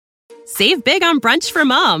Save big on brunch for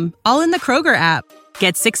mom, all in the Kroger app.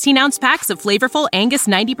 Get 16-ounce packs of flavorful Angus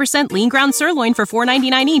 90% lean ground sirloin for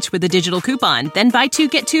 $4.99 each with a digital coupon. Then buy 2,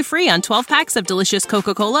 get 2 free on 12 packs of delicious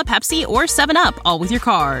Coca-Cola, Pepsi, or 7-Up, all with your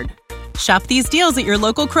card. Shop these deals at your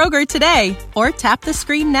local Kroger today, or tap the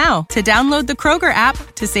screen now to download the Kroger app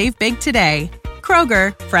to save big today.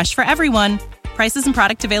 Kroger, fresh for everyone. Prices and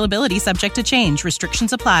product availability subject to change.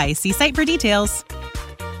 Restrictions apply. See site for details.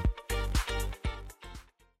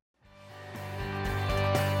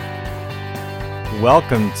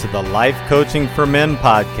 Welcome to the Life Coaching for Men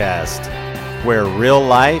podcast, where real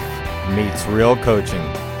life meets real coaching.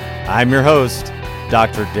 I'm your host,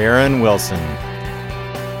 Dr. Darren Wilson.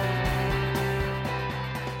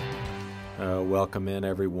 Welcome in,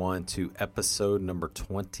 everyone, to episode number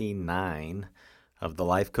 29 of the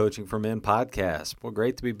Life Coaching for Men podcast. Well,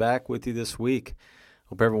 great to be back with you this week.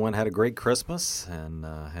 Hope everyone had a great Christmas and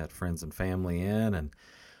had friends and family in, and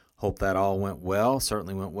hope that all went well.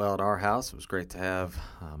 Certainly went well at our house. It was great to have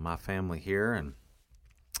my family here and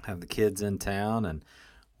have the kids in town, and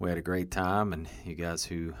we had a great time. And you guys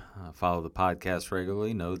who follow the podcast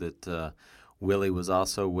regularly know that Willie was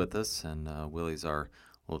also with us, and Willie's our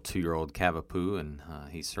little 2-year-old Cavapoo, and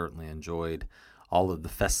he certainly enjoyed all of the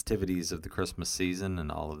festivities of the Christmas season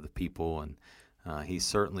and all of the people. And he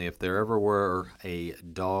certainly, if there ever were a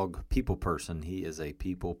dog people person, he is a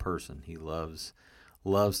people person. He loves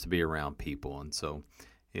to be around people, and so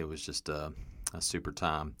it was just a super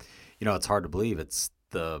time. You know, it's hard to believe it's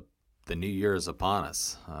the new year is upon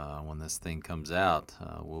us. When this thing comes out,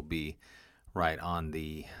 we'll be right on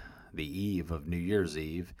the eve of New Year's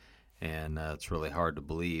Eve, and it's really hard to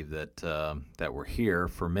believe that we're here.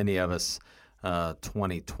 For many of us,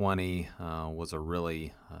 2020 was a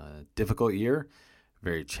really difficult year,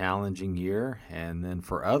 very challenging year, and then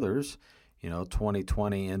for others,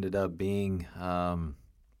 2020 ended up being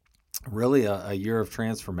really a year of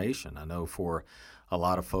transformation. I know for a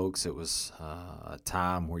lot of folks it was a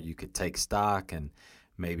time where you could take stock, and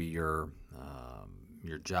maybe your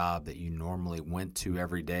job that you normally went to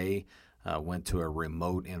every day went to a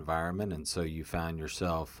remote environment, and so you found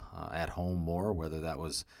yourself at home more, whether that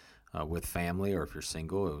was with family or if you're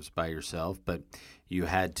single, it was by yourself. But you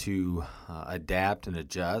had to adapt and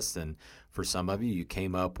adjust, and for some of you, you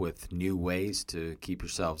came up with new ways to keep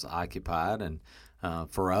yourselves occupied, and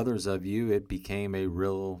for others of you, it became a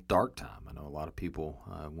real dark time. I know a lot of people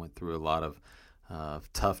went through a lot of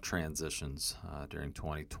tough transitions during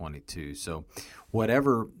 2022. So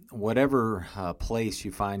whatever place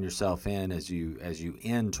you find yourself in as you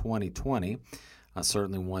end 2020, I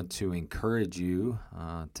certainly want to encourage you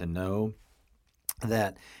to know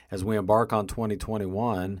that as we embark on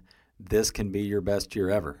 2021, this can be your best year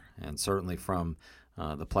ever. And certainly from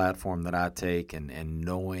the platform that I take and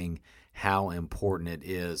knowing how important it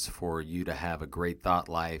is for you to have a great thought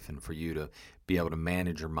life and for you to be able to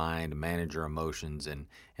manage your mind, manage your emotions, and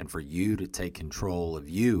for you to take control of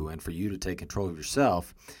you and for you to take control of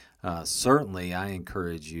yourself, certainly I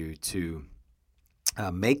encourage you to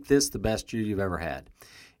make this the best year you've ever had.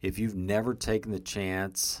 If you've never taken the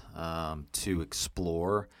chance to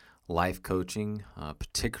explore life coaching,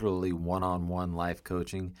 particularly one-on-one life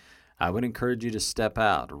coaching, I would encourage you to step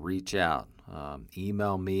out, reach out,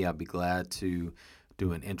 email me. I'd be glad to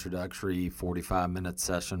do an introductory 45-minute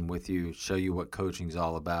session with you, show you what coaching is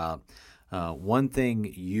all about. One thing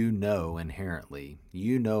inherently,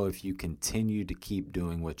 if you continue to keep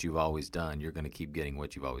doing what you've always done, you're going to keep getting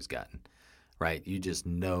what you've always gotten, right? You just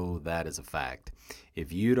know that is a fact.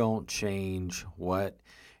 If you don't change what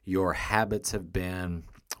your habits have been,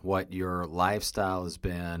 what your lifestyle has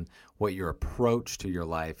been, what your approach to your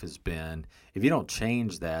life has been, if you don't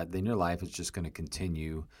change that, then your life is just going to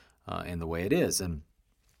continue in the way it is. And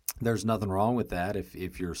there's nothing wrong with that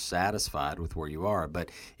if you're satisfied with where you are. But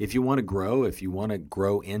if you want to grow, if you want to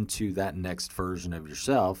grow into that next version of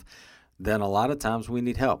yourself, then a lot of times we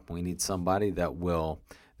need help. We need somebody that will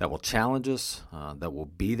challenge us, that will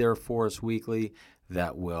be there for us weekly,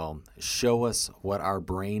 that will show us what our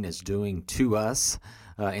brain is doing to us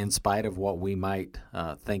in spite of what we might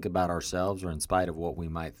think about ourselves or in spite of what we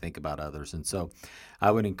might think about others. And so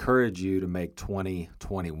I would encourage you to make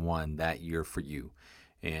 2021 that year for you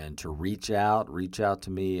and to reach out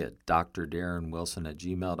to me at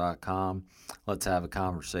drdarrenwilson@gmail.com. Let's have a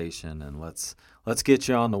conversation and let's get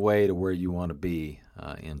you on the way to where you want to be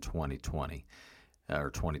in 2020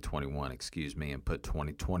 or 2021, and put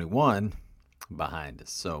 2021 behind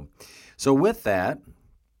us. So with that,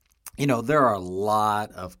 there are a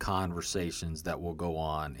lot of conversations that will go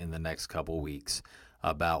on in the next couple weeks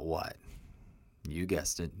about what? You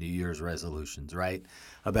guessed it, New Year's resolutions, right?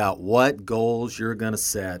 About what goals you're going to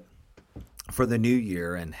set for the new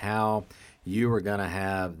year and how you are going to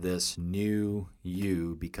have this new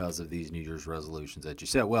you because of these New Year's resolutions that you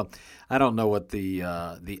set. Well, I don't know what the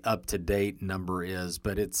up-to-date number is,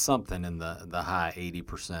 but it's something in the high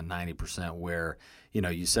 80%, 90% where,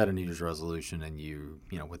 you set a New Year's resolution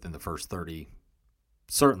and within the first 30,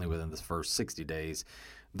 certainly within the first 60 days,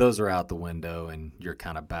 those are out the window and you're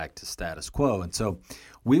kind of back to status quo. And so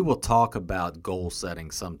we will talk about goal setting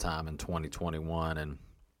sometime in 2021 and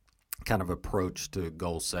kind of approach to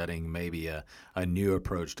goal setting, maybe a new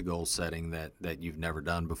approach to goal setting that you've never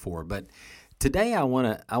done before. But today I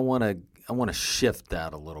want to shift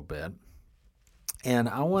that a little bit, and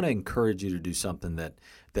I want to encourage you to do something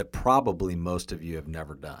that probably most of you have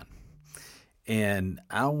never done. And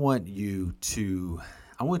I want you to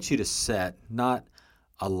set not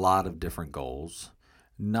a lot of different goals,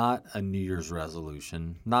 not a New Year's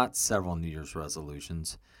resolution, not several New Year's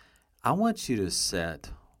resolutions. I want you to set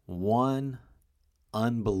one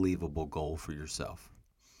unbelievable goal for yourself.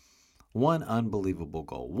 One unbelievable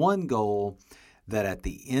goal. One goal that at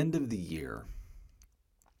the end of the year,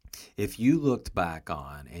 if you looked back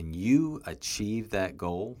on and you achieved that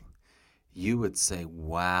goal, you would say,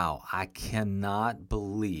 wow, I cannot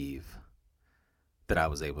believe that I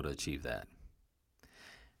was able to achieve that.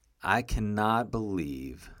 I cannot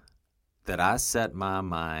believe that I set my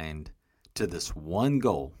mind to this one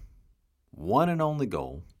goal, one and only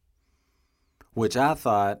goal, which I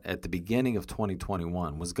thought at the beginning of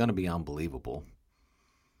 2021 was going to be unbelievable,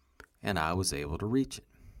 and I was able to reach it.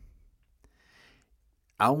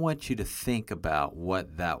 I want you to think about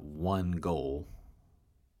what that one goal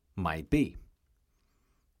might be,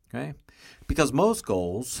 okay? Because most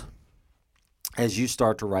goals, as you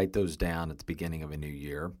start to write those down at the beginning of a new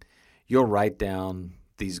year, you'll write down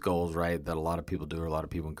these goals, right, that a lot of people do or a lot of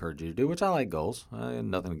people encourage you to do, which I like goals.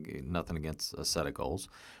 Nothing against a set of goals.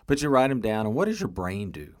 But you write them down, and what does your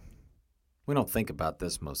brain do? We don't think about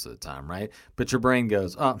this most of the time, right? But your brain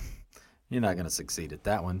goes, oh, you're not going to succeed at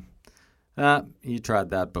that one. You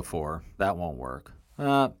tried that before. That won't work.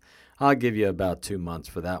 I'll give you about 2 months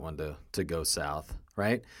for that one to go south,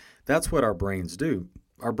 right? That's what our brains do.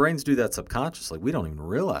 Our brains do that subconsciously. We don't even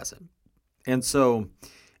realize it. And so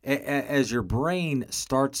as your brain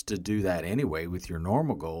starts to do that anyway with your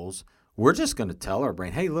normal goals, we're just going to tell our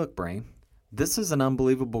brain, hey, look, brain, this is an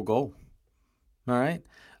unbelievable goal. All right?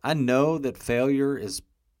 I know that failure is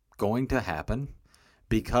going to happen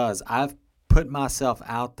because I've put myself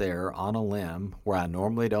out there on a limb where I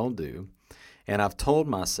normally don't do, and I've told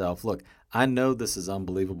myself, look, I know this is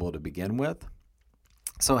unbelievable to begin with,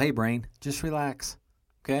 so hey, brain, just relax,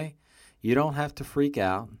 okay? You don't have to freak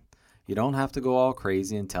out. You don't have to go all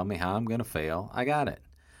crazy and tell me how I'm going to fail. I got it.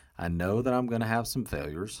 I know that I'm going to have some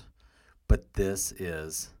failures, but this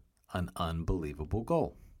is an unbelievable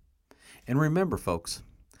goal. And remember, folks,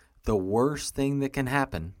 the worst thing that can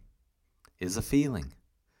happen is a feeling,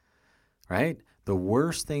 right? The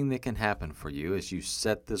worst thing that can happen for you is you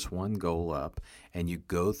set this one goal up and you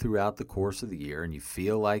go throughout the course of the year and you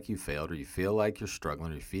feel like you failed, or you feel like you're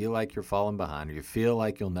struggling, or you feel like you're falling behind, or you feel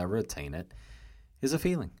like you'll never attain it, is a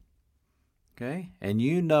feeling. Okay? And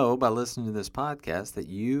you know by listening to this podcast that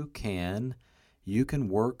you can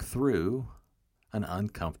work through an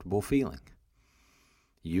uncomfortable feeling.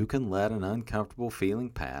 You can let an uncomfortable feeling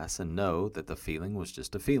pass and know that the feeling was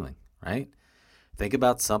just a feeling, right? Think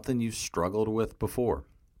about something you've struggled with before.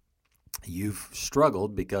 You've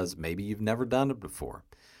struggled because maybe you've never done it before,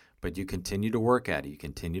 but you continue to work at it. You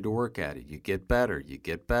continue to work at it. You get better. You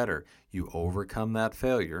get better. You overcome that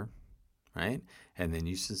failure, right? And then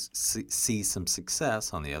you see some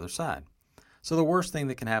success on the other side. So the worst thing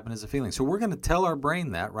that can happen is a feeling. So we're going to tell our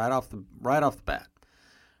brain that right off the bat.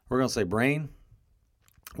 We're going to say, brain,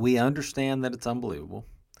 we understand that it's unbelievable.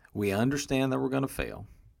 We understand that we're going to fail.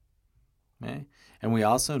 Okay? And we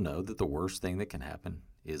also know that the worst thing that can happen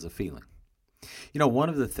is a feeling. You know, one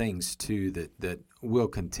of the things, too, that we'll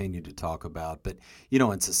continue to talk about, but, you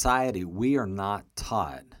know, in society, we are not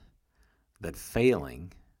taught that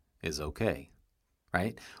failing is okay,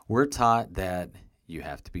 right? We're taught that you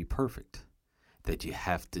have to be perfect, that you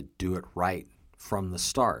have to do it right from the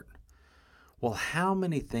start. Well, how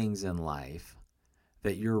many things in life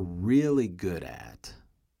that you're really good at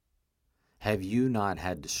have you not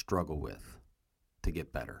had to struggle with to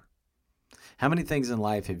get better? How many things in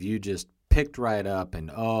life have you just picked right up and,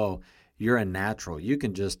 oh, you're a natural. You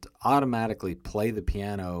can just automatically play the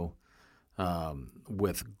piano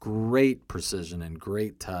with great precision and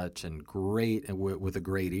great touch and with a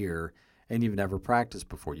great ear, and you've never practiced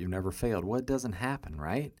before. You've never failed. Well, it doesn't happen,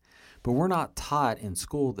 right? But we're not taught in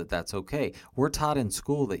school that that's okay. We're taught in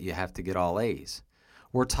school that you have to get all A's.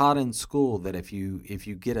 We're taught in school that if you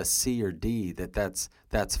get a C or D,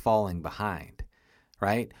 that's falling behind,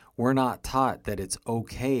 right? We're not taught that it's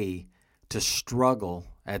okay to struggle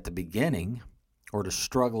at the beginning, or to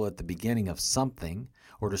struggle at the beginning of something,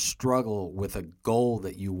 or to struggle with a goal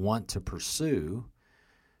that you want to pursue,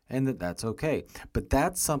 and that's okay. But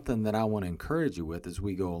that's something that I want to encourage you with as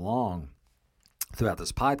we go along throughout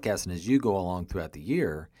this podcast and as you go along throughout the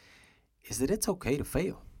year, is that it's okay to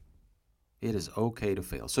fail. It is okay to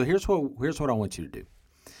fail. So here's what I want you to do.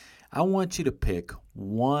 I want you to pick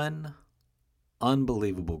one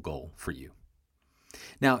unbelievable goal for you.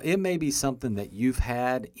 Now, it may be something that you've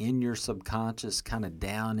had in your subconscious, kind of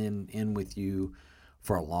down in with you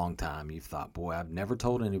for a long time. You've thought, boy, I've never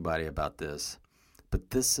told anybody about this, but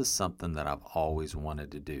this is something that I've always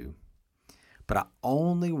wanted to do. But I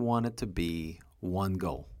only want it to be one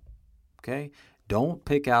goal. Okay? Don't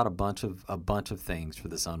pick out a bunch of things for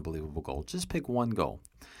this unbelievable goal. Just pick one goal.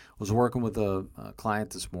 I was working with a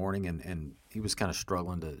client this morning, and he was kind of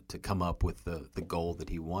struggling to come up with the goal that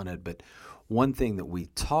he wanted. But one thing that we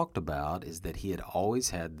talked about is that he had always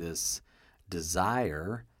had this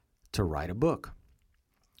desire to write a book.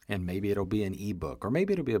 And maybe it'll be an ebook, or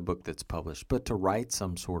maybe it'll be a book that's published, but to write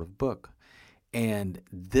some sort of book. And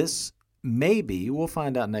this maybe, we'll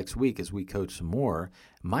find out next week as we coach some more,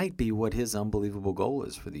 might be what his unbelievable goal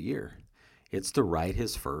is for the year. It's to write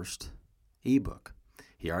his first ebook.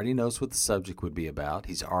 He already knows what the subject would be about.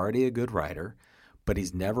 He's already a good writer, but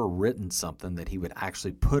he's never written something that he would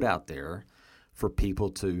actually put out there for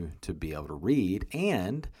people to be able to read.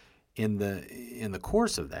 And in the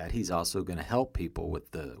course of that, he's also going to help people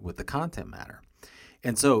with the content matter.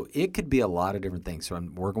 And so it could be a lot of different things. So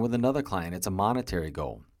I'm working with another client. It's a monetary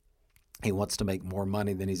goal. He wants to make more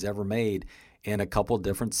money than he's ever made in a couple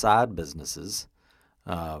different side businesses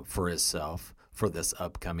for himself for this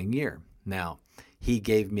upcoming year. Now, he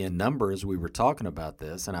gave me a number as we were talking about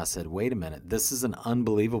this, and I said, wait a minute, this is an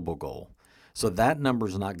unbelievable goal. So that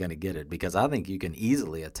number's not going to get it, because I think you can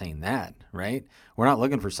easily attain that, right? We're not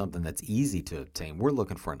looking for something that's easy to obtain. We're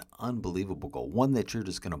looking for an unbelievable goal, one that you're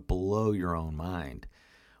just going to blow your own mind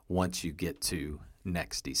once you get to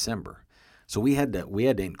next December. So we had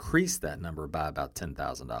to increase that number by about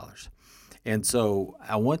 $10,000. And so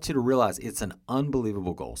I want you to realize it's an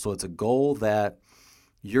unbelievable goal. So it's a goal that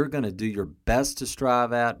you're going to do your best to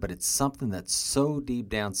strive at, but it's something that's so deep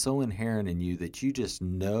down, so inherent in you that you just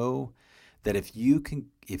know that if you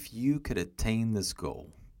could attain this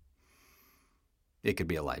goal, it could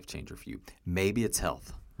be a life changer for you. Maybe it's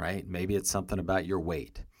health, right? Maybe it's something about your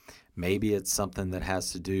weight. Maybe it's something that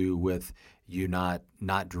has to do with you not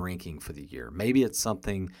drinking for the year. Maybe it's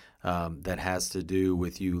something that has to do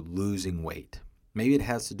with you losing weight. Maybe it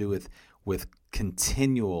has to do with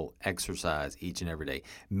continual exercise each and every day.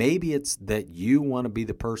 Maybe it's that you want to be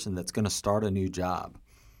the person that's going to start a new job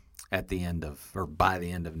at the end of, or by the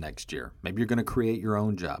end of next year. Maybe you're going to create your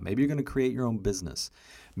own job. Maybe you're going to create your own business.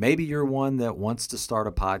 Maybe you're one that wants to start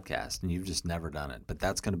a podcast and you've just never done it, but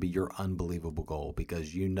that's going to be your unbelievable goal,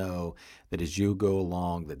 because you know that as you go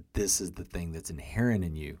along, that this is the thing that's inherent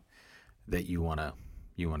in you that you want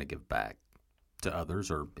to give back to others,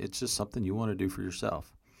 or it's just something you want to do for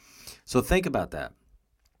yourself. So think about that.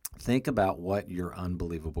 Think about what your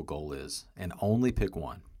unbelievable goal is, and only pick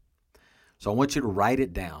one. So I want you to write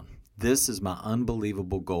it down. This is my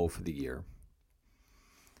unbelievable goal for the year.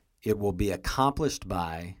 It will be accomplished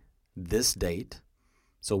by this date.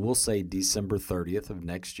 So we'll say December 30th of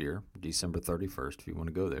next year, December 31st, if you want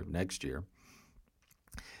to go there, next year.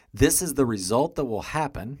 This is the result that will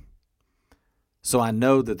happen. So I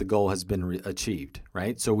know that the goal has been achieved,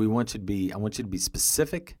 right? So I want you to be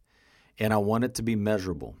specific, and I want it to be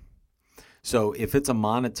measurable. So if it's a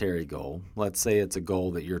monetary goal, let's say it's a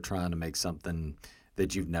goal that you're trying to make something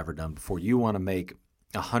that you've never done before. You want to make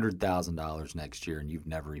 $100,000 next year, and you've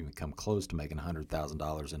never even come close to making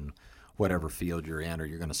 $100,000 in whatever field you're in, or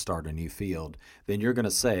you're going to start a new field. Then you're going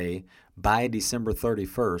to say, by December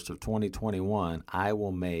 31st of 2021, I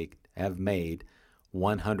will have made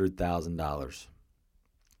 $100,000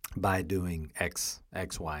 by doing X,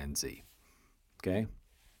 Y, and Z. Okay?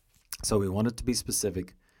 So we want it to be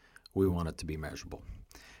specific. We want it to be measurable.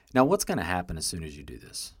 Now, what's going to happen as soon as you do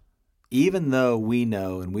this? Even though we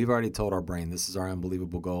know, and we've already told our brain this is our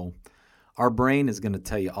unbelievable goal, our brain is going to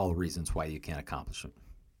tell you all the reasons why you can't accomplish it,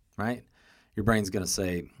 right? Your brain's going to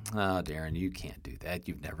say, oh, Darren, you can't do that.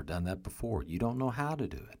 You've never done that before. You don't know how to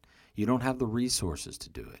do it. You don't have the resources to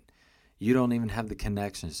do it. You don't even have the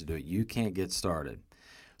connections to do it. You can't get started.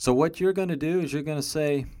 So what you're going to do is you're going to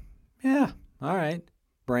say, yeah, all right,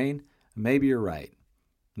 brain, maybe you're right.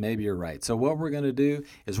 Maybe you're right. So what we're going to do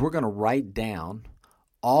is we're going to write down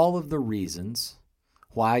all of the reasons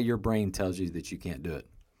why your brain tells you that you can't do it.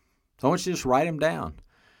 So I want you to just write them down.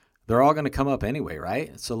 They're all going to come up anyway,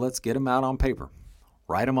 right? So let's get them out on paper.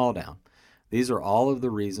 Write them all down. These are all of the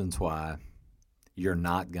reasons why you're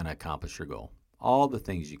not going to accomplish your goal. All the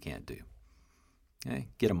things you can't do. Okay?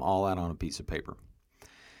 Get them all out on a piece of paper.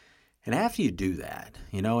 And after you do that,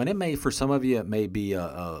 and it may, for some of you, it may be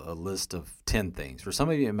a list of 10 things. For some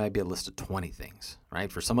of you, it might be a list of 20 things,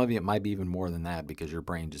 right? For some of you, it might be even more than that because your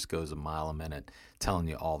brain just goes a mile a minute telling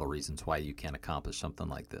you all the reasons why you can't accomplish something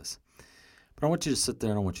like this. But I want you to sit there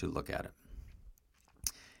and I want you to look at it.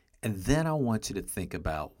 And then I want you to think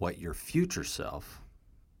about what your future self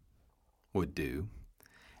would do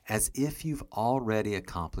as if you've already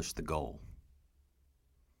accomplished the goal.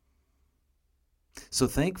 So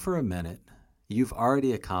think for a minute, you've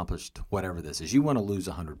already accomplished whatever this is. You want to lose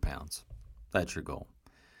 100 pounds. That's your goal.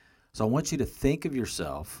 So I want you to think of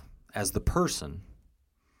yourself as the person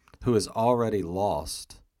who has already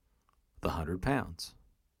lost the 100 pounds.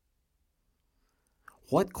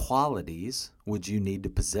 What qualities would you need to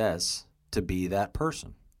possess to be that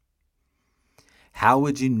person? How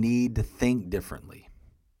would you need to think differently?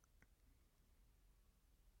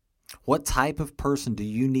 What type of person do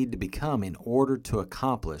you need to become in order to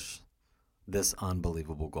accomplish this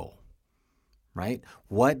unbelievable goal? Right?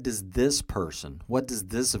 What does this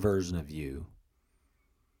version of you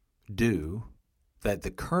do that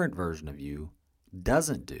the current version of you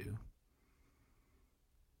doesn't do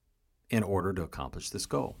in order to accomplish this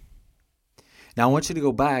goal? Now, I want you to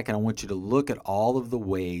go back and I want you to look at all of the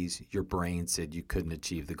ways your brain said you couldn't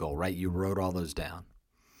achieve the goal, right? You wrote all those down.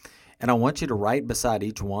 And I want you to write beside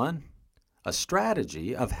each one a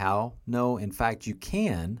strategy of how, no, in fact, you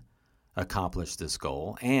can accomplish this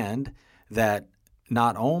goal, and that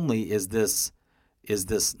not only is this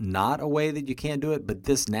not a way that you can't do it, but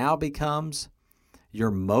this now becomes your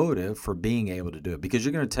motive for being able to do it. Because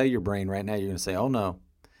you're going to tell your brain right now, you're going to say, oh no,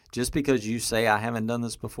 just because you say I haven't done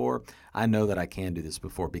this before, I know that I can do this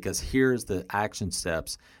before, because here's the action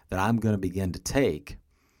steps that I'm going to begin to take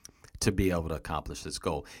to be able to accomplish this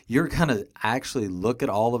goal. You're going to actually look at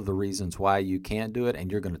all of the reasons why you can't do it,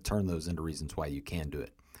 and you're going to turn those into reasons why you can do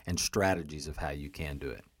it and strategies of how you can do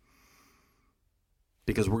it.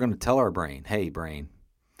 Because we're going to tell our brain, hey, brain,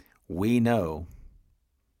 we know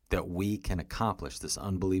that we can accomplish this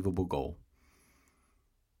unbelievable goal.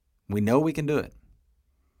 We know we can do it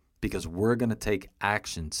because we're going to take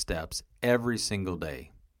action steps every single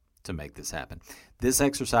day to make this happen. This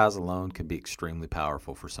exercise alone can be extremely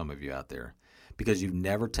powerful for some of you out there because you've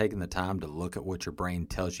never taken the time to look at what your brain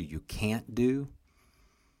tells you you can't do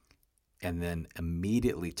and then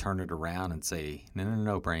immediately turn it around and say,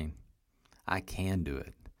 no, brain, I can do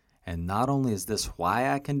it. And not only is this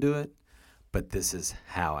why I can do it, but this is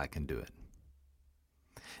how I can do it.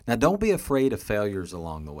 Now, don't be afraid of failures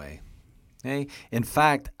along the way. Okay? In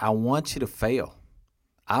fact, I want you to fail.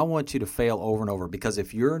 I want you to fail over and over, because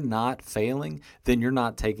if you're not failing, then you're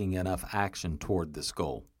not taking enough action toward this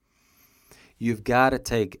goal. You've got to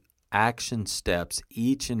take action steps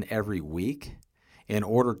each and every week in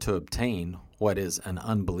order to obtain what is an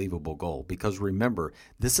unbelievable goal. Because remember,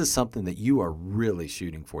 this is something that you are really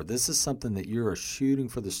shooting for. This is something that you are shooting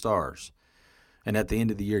for the stars. And at the end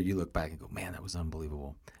of the year, you look back and go, man, that was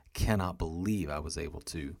unbelievable. Cannot believe I was able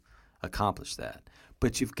to accomplish that.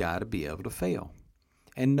 But you've got to be able to fail.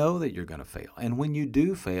 And know that you're going to fail. And when you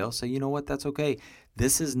do fail, say, you know what, that's okay.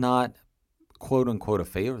 This is not, quote unquote, a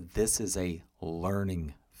failure. This is a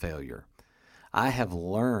learning failure. I have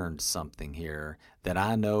learned something here that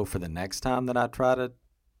I know for the next time that I try to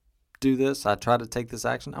do this, I try to take this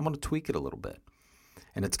action, I'm going to tweak it a little bit.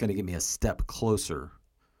 And it's going to get me a step closer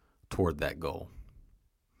toward that goal.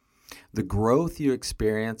 The growth you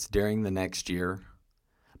experience during the next year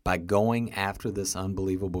by going after this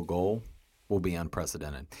unbelievable goal will be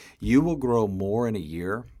unprecedented. You will grow more in a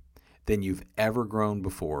year than you've ever grown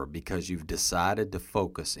before because you've decided to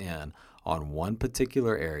focus in on one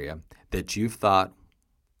particular area that you've thought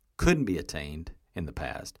couldn't be attained in the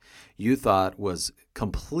past. You thought was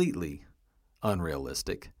completely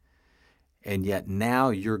unrealistic. And yet now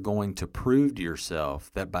you're going to prove to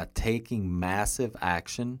yourself that by taking massive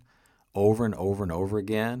action over and over and over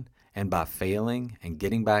again, and by failing and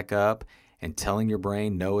getting back up and telling your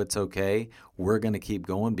brain, no, it's okay, we're going to keep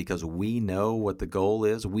going because we know what the goal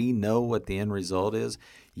is. We know what the end result is.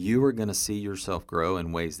 You are going to see yourself grow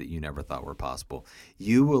in ways that you never thought were possible.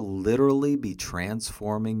 You will literally be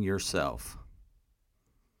transforming yourself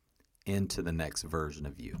into the next version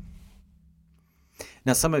of you.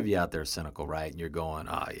 Now, some of you out there are cynical, right? And you're going,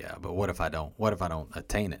 oh, yeah, but what if I don't? What if I don't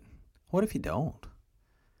attain it? What if you don't?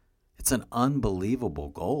 It's an unbelievable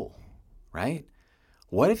goal, right?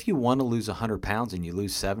 What if you want to lose 100 pounds and you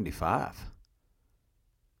lose 75?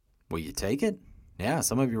 Will you take it? Yeah,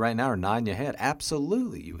 some of you right now are nodding your head.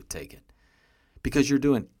 Absolutely, you would take it. Because you're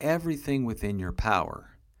doing everything within your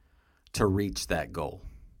power to reach that goal.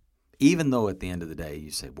 Even though at the end of the day, you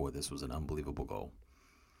say, boy, this was an unbelievable goal.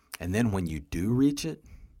 And then when you do reach it,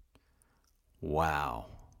 wow,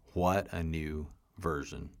 what a new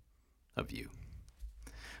version of you.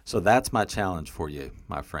 So that's my challenge for you,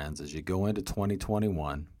 my friends, as you go into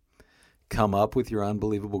 2021, come up with your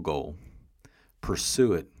unbelievable goal,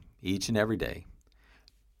 pursue it each and every day.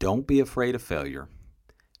 Don't be afraid of failure.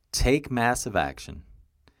 Take massive action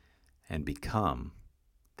and become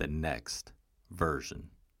the next version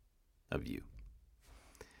of you.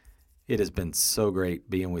 It has been so great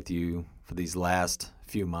being with you for these last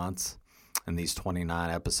few months and these 29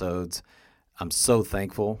 episodes. I'm so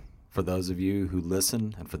thankful for those of you who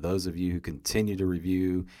listen and for those of you who continue to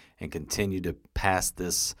review and continue to pass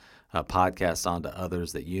this podcast on to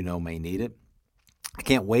others that you know may need it. I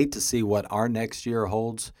can't wait to see what our next year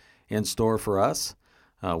holds in store for us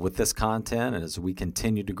with this content and as we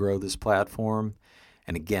continue to grow this platform.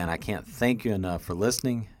 And again, I can't thank you enough for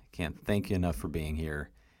listening. Can't thank you enough for being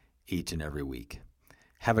here each and every week.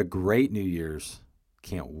 Have a great New Year's.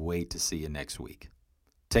 Can't wait to see you next week.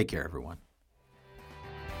 Take care, everyone.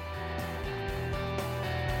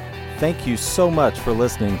 Thank you so much for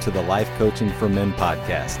listening to the Life Coaching for Men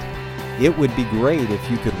podcast. It would be great if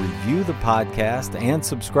you could review the podcast and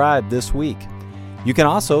subscribe this week. You can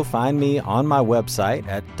also find me on my website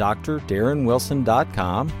at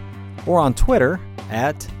drdarrenwilson.com or on Twitter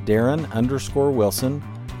at Darren_Wilson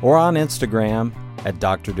or on Instagram at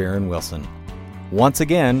Dr. Darren Wilson. Once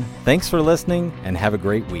again, thanks for listening and have a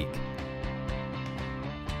great week.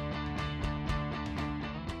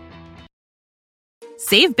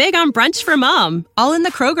 Save big on brunch for mom, all in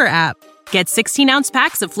the Kroger app. Get 16-ounce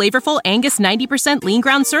packs of flavorful Angus 90% lean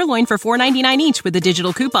ground sirloin for $4.99 each with a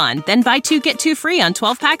digital coupon. Then buy 2, get 2 free on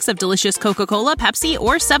 12 packs of delicious Coca-Cola, Pepsi,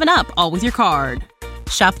 or 7-Up, all with your card.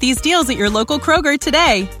 Shop these deals at your local Kroger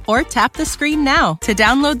today, or tap the screen now to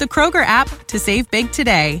download the Kroger app to save big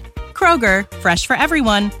today. Kroger, fresh for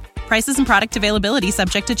everyone. Prices and product availability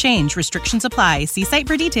subject to change. Restrictions apply. See site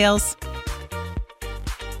for details.